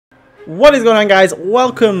What is going on, guys?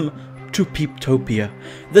 Welcome to Peeptopia.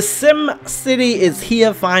 The Sim City is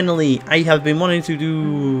here finally. I have been wanting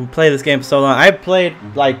to play this game for so long. I've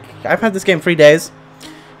had this game 3 days,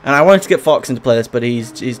 and I wanted to get Fox into play this, but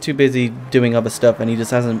he's too busy doing other stuff, and he just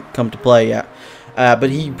hasn't come to play yet. But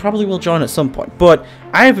he probably will join at some point. But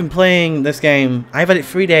I have been playing this game. I've had it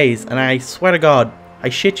 3 days, and I swear to God, I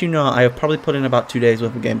shit you not, I have probably put in about 2 days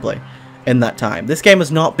worth of gameplay in that time. This game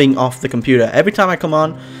is not being off the computer. Every time I come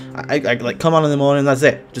on, I like come on in the morning, that's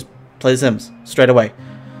it. Just play The Sims straight away.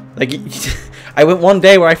 Like I went one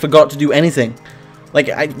day where I forgot to do anything.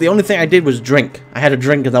 Like the only thing I did was drink. I had a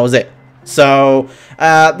drink and that was it. So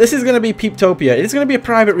this is gonna be Peeptopia. It's gonna be a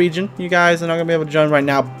private region. You guys are not gonna be able to join right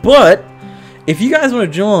now. But if you guys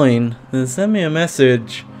want to join, then send me a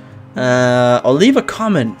message or leave a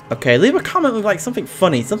comment. Okay, leave a comment with like something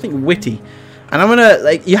funny, something witty. And I'm gonna,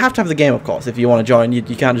 like, you have to have the game, of course, if you want to join. You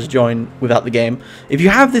can't just join without the game. If you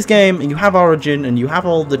have this game, and you have Origin, and you have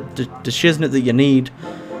all the shiznit that you need,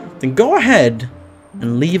 then go ahead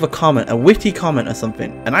and leave a comment, a witty comment or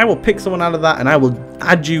something. And I will pick someone out of that, and I will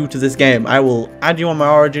add you to this game. I will add you on my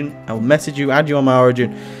Origin, I will message you, add you on my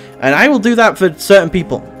Origin. And I will do that for certain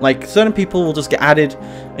people. Like, certain people will just get added,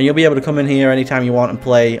 and you'll be able to come in here anytime you want and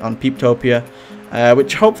play on Peeptopia.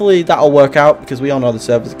 Which hopefully that'll work out, because we all know the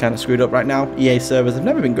servers are kind of screwed up right now. EA servers have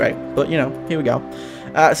never been great, but you know, here we go.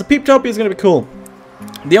 So Peeptopia is going to be cool.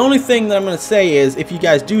 The only thing that I'm going to say is, if you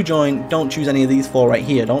guys do join, don't choose any of these 4 right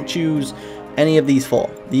here. Don't choose any of these 4.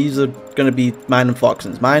 These are going to be mine and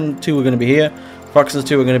Fox's. Mine 2 are going to be here. Fox's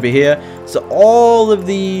 2 are going to be here. So all of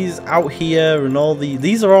these out here and all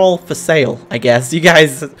these are all for sale, I guess. You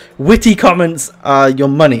guys, witty comments are your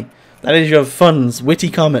money. That is your funds, witty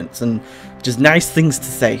comments and just nice things to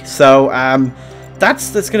say. So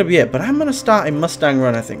that's gonna be it. But I'm gonna start in Mustang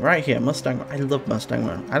Run, I think, right here. Mustang Run. I love Mustang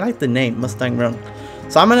Run. I like the name Mustang Run.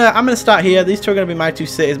 So I'm gonna start here. These 2 are gonna be my 2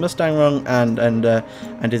 cities, Mustang Run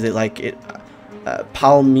and is it like it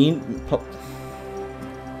Palomino,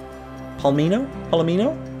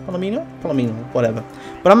 whatever.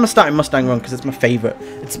 But I'm gonna start in Mustang Run because it's my favorite.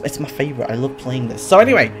 It's my favorite. I love playing this. So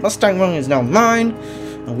anyway, Mustang Run is now mine,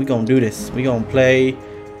 and we're gonna do this. We're gonna play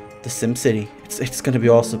the Simcity. It's gonna be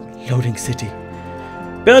awesome. Loading city.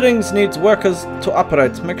 Buildings needs workers to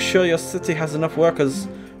operate. Make sure your city has enough workers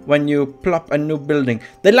when you plop a new building.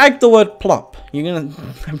 They like the word plop.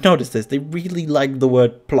 I've noticed this. They really like the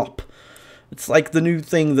word plop. It's like the new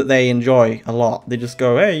thing that they enjoy a lot. They just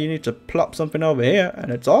go, hey, you need to plop something over here,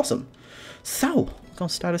 and it's awesome. So we're gonna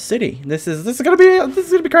start a city. This is gonna be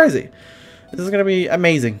crazy. This is gonna be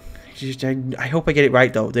amazing. I hope I get it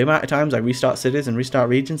right though. The amount of times I restart cities and restart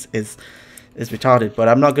regions is retarded, but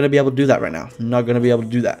I'm not going to be able to do that right now. I'm not going to be able to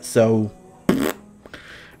do that. So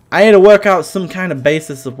I need to work out some kind of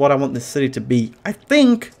basis of what I want this city to be. I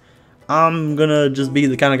think I'm going to just be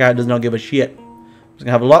the kind of guy that does not give a shit. I'm going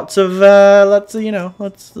to have lots of you know,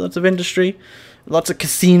 lots of industry, lots of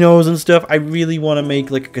casinos and stuff. I really want to make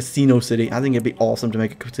like a casino city. I think it'd be awesome to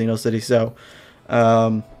make a casino city. So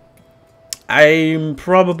I'm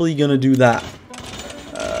probably gonna do that.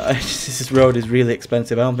 This road is really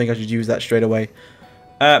expensive. I don't think I should use that straight away.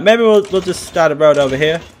 Maybe we'll just start a road over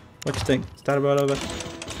here. What do you think? Start a road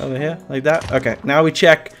over here, like that. Okay. Now we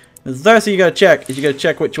check. The first thing you gotta check is you gotta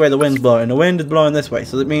check which way the wind's blowing. The wind is blowing this way,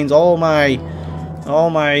 so that means all my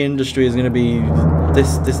industry is gonna be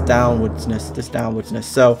this downwardsness.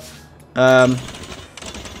 So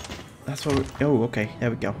that's what. Oh, okay. There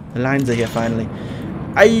we go. The lines are here finally.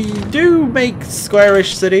 I do make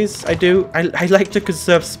squarish cities. I do. I like to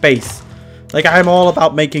conserve space. Like, I'm all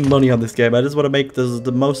about making money on this game. I just want to make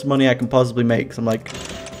the most money I can possibly make. So I'm like,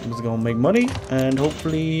 I'm just gonna make money, and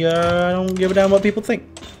hopefully I don't give a damn what people think.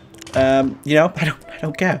 You know, I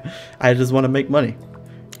don't care. I just want to make money.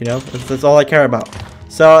 You know, that's all I care about.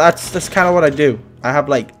 So that's kind of what I do. I have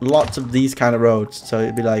like lots of these kind of roads. So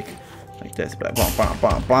it'd be like this, like,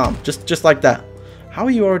 bam, just like that. How are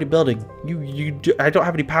you already building? I don't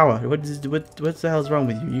have any power. What the hell's wrong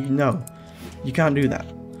with you? You know, you can't do that.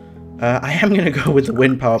 I am gonna go with the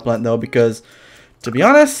wind power plant though, because to be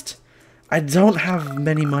honest, I don't have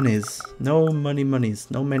many monies. No many monies,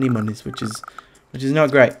 which is not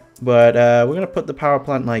great. But we're gonna put the power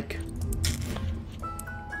plant like.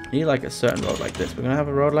 I need like a certain road like this. We're gonna have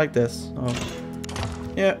a road like this. Oh,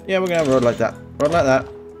 yeah, we're gonna have a road like that,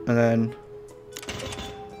 and then.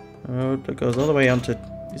 Road that goes all the way onto.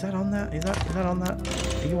 Is that on that? Is that on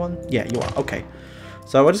that? Are you on? Yeah, you are. Okay.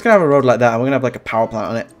 So we're just gonna have a road like that, and we're gonna have like a power plant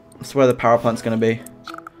on it. That's where the power plant's gonna be.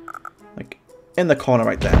 Like in the corner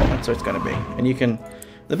right there. That's where it's gonna be. And you can.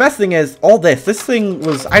 the best thing is, all this thing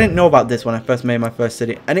was, I didn't know about this when I first made my first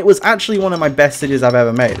city. And it was actually one of my best cities I've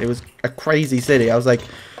ever made. It was a crazy city. I was like,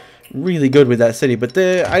 really good with that city. But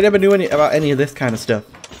I never knew about any of this kind of stuff.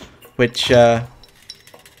 Which,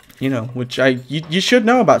 you know, you should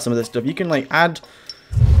know about some of this stuff. You can, like, add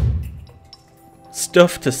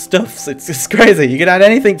stuff to stuff. It's crazy. You can add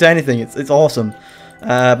anything to anything. It's awesome.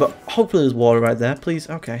 But hopefully there's water right there. Please.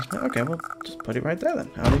 Okay, well, just put it right there then.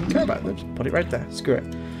 I don't even care about it. Just put it right there. Screw it.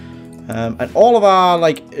 And all of our,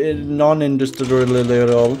 like, non-industrial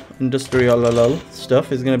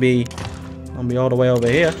stuff is going to be all the way over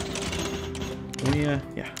here. Yeah,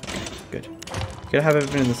 okay, good. You gotta have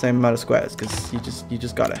everything in the same amount of squares, because you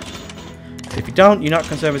just gotta. If you don't, you're not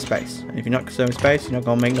conserving space. And if you're not conserving space, you're not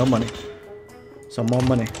gonna make no money. So more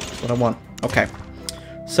money. That's what I want. Okay.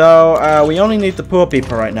 So, we only need the poor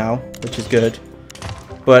people right now, which is good.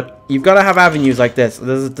 But you've got to have avenues like this.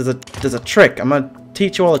 There's a trick. I'm going to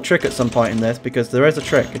teach you all a trick at some point in this, because there is a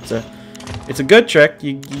trick. It's a good trick.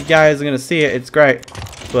 You guys are going to see it. It's great.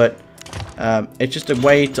 But it's just a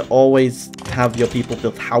way to always have your people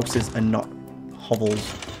build houses and not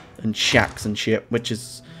hovels and shacks and shit, which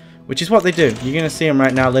is what they do. You're going to see them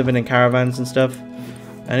right now living in caravans and stuff.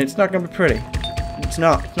 And it's not going to be pretty. It's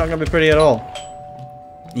not going to be pretty at all.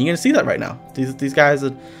 You're gonna see that right now. These guys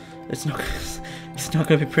are. It's not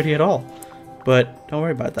gonna be pretty at all. But don't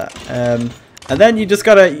worry about that. And then you just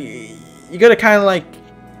gotta kind of like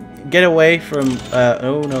get away from.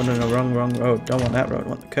 Oh no, wrong road. Don't want that road. I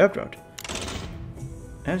want the curved road.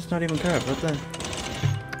 And it's not even curved.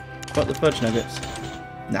 What the fudge nuggets?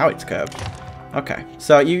 Now it's curved. Okay.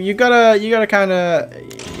 So you gotta kind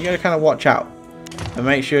of watch out and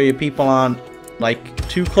make sure your people aren't like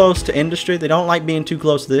too close to industry. They don't like being too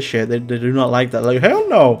close to this shit. They do not like that. Like, hell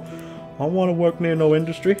no. I want to work near no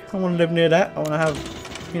industry. I want to live near that. I want to have,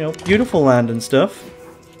 you know, beautiful land and stuff.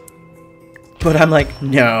 But I'm like,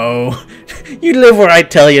 no. You live where I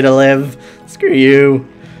tell you to live. Screw you.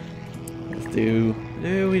 Do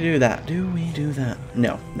we do that? Do we do that?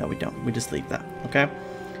 No, we don't. We just leave that. Okay?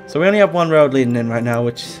 So we only have one road leading in right now,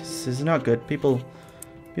 which is not good. People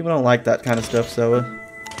don't like that kind of stuff, so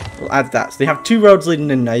we'll add that. So you have two roads leading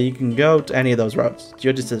in now. You can go to any of those roads. It's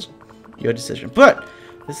your decision. Your decision. But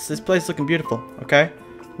this place is looking beautiful. Okay,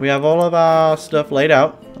 we have all of our stuff laid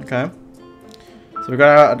out. Okay, so we've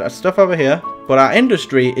got our stuff over here, but our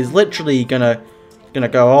industry is literally gonna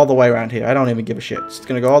go all the way around here. I don't even give a shit. It's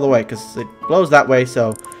gonna go all the way because it blows that way.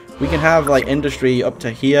 So we can have like industry up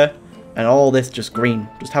to here, and all this just green.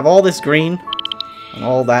 Just have all this green, and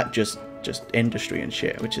all that just industry and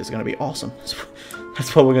shit, which is gonna be awesome.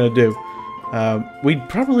 That's what we're gonna do. We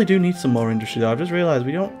probably do need some more industry though. I've just realized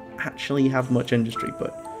we don't actually have much industry,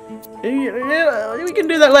 but yeah, we can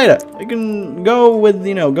do that later. We can go with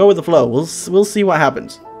the flow. We'll see what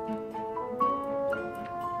happens.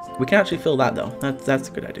 We can actually fill that though. That's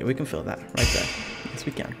a good idea. We can fill that right there. Yes,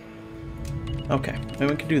 we can. Okay, and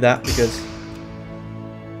we can do that because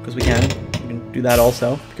we can. We can do that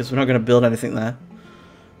also because we're not gonna build anything there.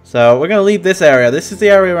 So we're gonna leave this area. This is the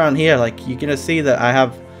area around here. Like you're gonna see that I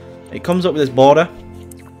have. It comes up with this border.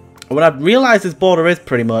 What I've realized this border is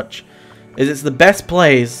pretty much is it's the best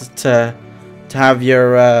place to have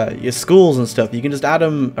your schools and stuff. You can just add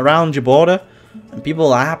them around your border, and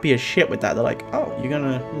people are happy as shit with that. They're like, oh, you're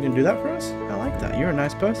gonna do that for us? I like that. You're a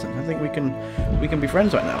nice person. I think we can be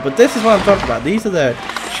friends right now. But this is what I'm talking about. These are the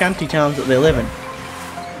shanty towns that they live in.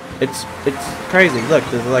 It's crazy. Look,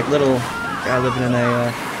 there's like little guy living in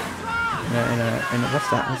a what's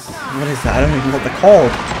that? What is that? I don't even know what they're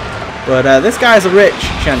called. But this guy's a rich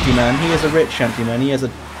shanty man. He is a rich shanty man. He has a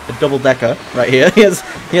double-decker right here. He has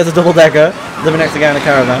a double-decker living next to a guy in a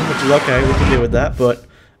caravan, which is okay. We can deal with that. But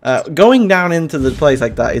going down into the place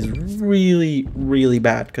like that is really, really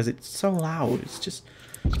bad because it's so loud. It's just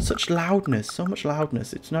such loudness, so much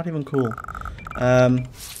loudness. It's not even cool.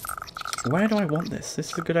 Where do I want this?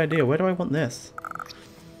 This is a good idea. Where do I want this?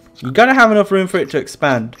 You gotta have enough room for it to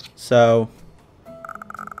expand. So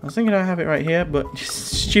I was thinking I have it right here, but it's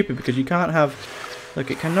stupid because you can't have.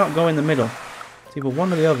 Look, it cannot go in the middle. It's either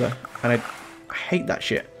one or the other, and I hate that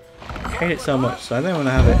shit. I hate it so much. So I think I'm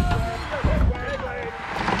gonna have it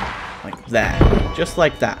like that, just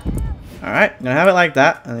like that. All right, I'm gonna have it like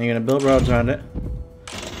that, and then you're gonna build roads around it.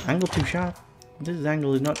 Angle too sharp. This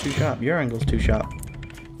angle is not too sharp. Your angle's too sharp.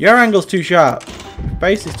 Your angle's too sharp.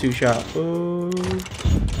 Base is too sharp. Ooh.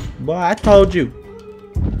 Boy, I told you.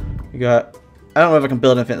 You got. I don't know if I can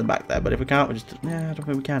build anything at the back there, but if we can't, we just. Yeah, I don't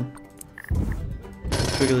think we can.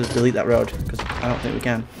 We're gonna just delete that road because I don't think we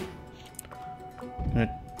can. I'm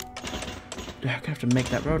gonna have to make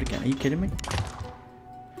that road again. Are you kidding me?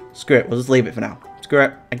 Screw it. We'll just leave it for now. screw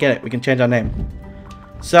it. I get it. We can change our name.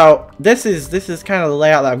 So this is kind of the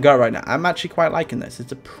layout that I've got right now. I'm actually quite liking this.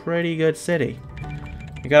 It's a pretty good city.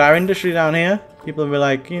 We got our industry down here. People will be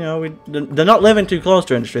like, you know, they're not living too close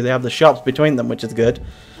to industry. They have the shops between them, which is good.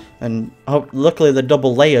 And luckily they're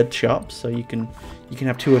double layered shops, so you can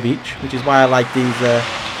have 2 of each, which is why I like these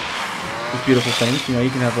beautiful things. You know,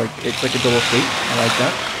 you can have like, it's like a double street. I like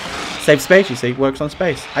that. Save space, you see, works on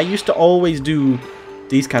space. I used to always do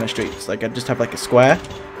these kind of streets. Like I'd just have like a square.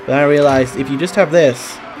 But then I realized if you just have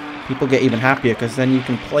this, people get even happier, because then you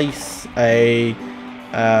can place a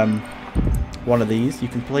one of these. You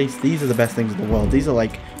can place, these are the best things in the world. These are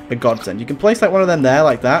like a godsend. You can place like one of them there,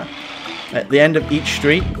 like that, at the end of each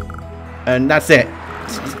street, and that's it.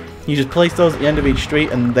 You just place those at the end of each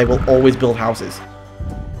street, and they will always build houses,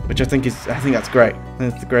 which I think that's great. I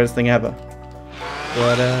think it's the greatest thing ever.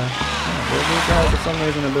 But these guys for some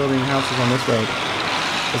reason are building houses on this road.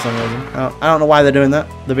 For some reason, I don't know why they're doing that.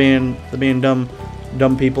 They're being dumb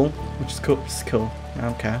people, which is cool. It's cool. I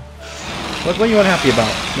don't care. What are you unhappy about?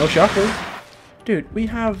 No shoppers, dude.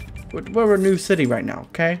 We're a new city right now.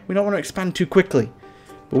 Okay, we don't want to expand too quickly,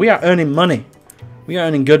 but we are earning money. We are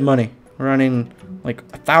earning good money. We're earning like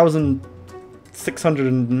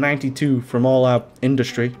 1,692 from all our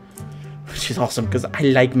industry, which is awesome because I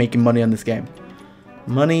like making money on this game.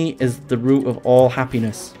 Money is the root of all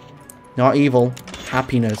happiness. Not evil,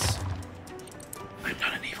 happiness. I'm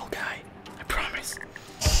not an evil guy, I promise.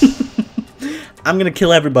 I'm gonna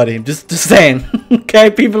kill everybody. Just saying.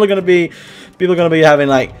 Okay, people are gonna be having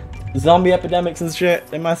like zombie epidemics and shit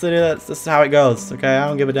in my city. That's just how it goes. Okay, I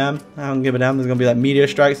don't give a damn. I don't give a damn. There's gonna be like meteor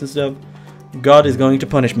strikes and stuff. God is going to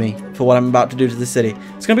punish me for what I'm about to do to this city.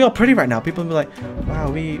 It's gonna be all pretty right now. People will be like,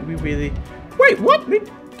 wow, we really. Wait, what? We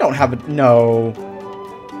don't have it. No.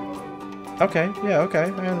 Okay, yeah, okay,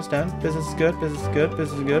 I understand. Business is good, business is good,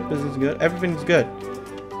 business is good, business is good. Everything's good.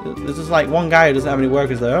 There's just like one guy who doesn't have any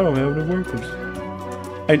workers there. I don't have any workers.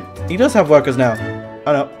 And he does have workers now.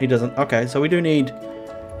 Oh no, he doesn't. Okay, so we do need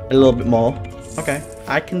a little bit more. Okay,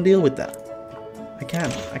 I can deal with that. I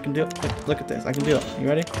can deal. Look at this. I can deal. You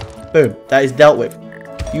ready? Boom. That is dealt with.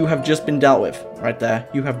 You have just been dealt with. Right there.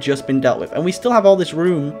 You have just been dealt with. And we still have all this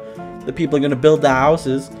room that people are going to build their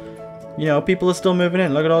houses. You know, people are still moving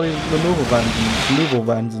in. Look at all these removal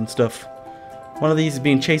vans and stuff. One of these is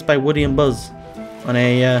being chased by Woody and Buzz on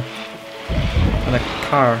a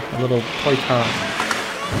car, a little toy car.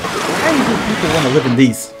 Why do people want to live in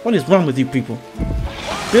these? What is wrong with you people?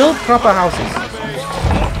 Build proper houses.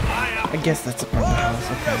 I guess that's a proper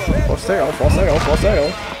house. Okay. For sale, for sale, for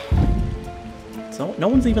sale. So no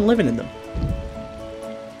one's even living in them.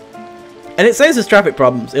 And it says there's traffic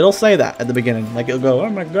problems. It'll say that at the beginning. Like it'll go, oh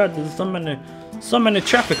my god, there's so many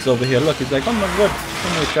traffics over here. Look, it's like, oh my god, so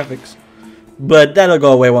many traffics. But that'll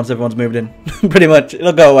go away once everyone's moved in. Pretty much,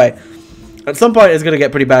 it'll go away. At some point, it's gonna get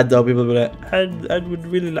pretty bad though. People will be like, I would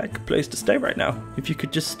really like a place to stay right now. If you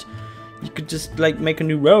could just like make a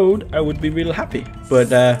new road, I would be real happy.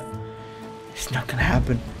 But it's not gonna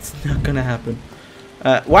happen. It's not gonna happen.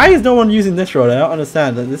 Why is no one using this road? I don't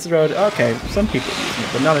understand. This road, okay, some people are using it,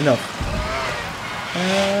 but not enough.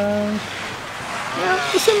 Yeah,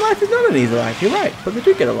 the sim life is not an easy life, you're right, but they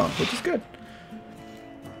do get along, which is good.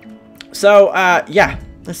 So, yeah,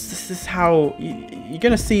 this is how you're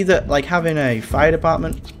gonna see that, like, having a fire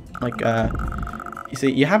department, like, you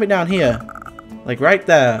see, you have it down here, like, right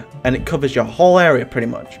there, and it covers your whole area, pretty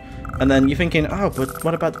much. And then you're thinking, oh, but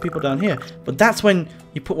what about the people down here? But that's when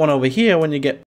you put one over here when you get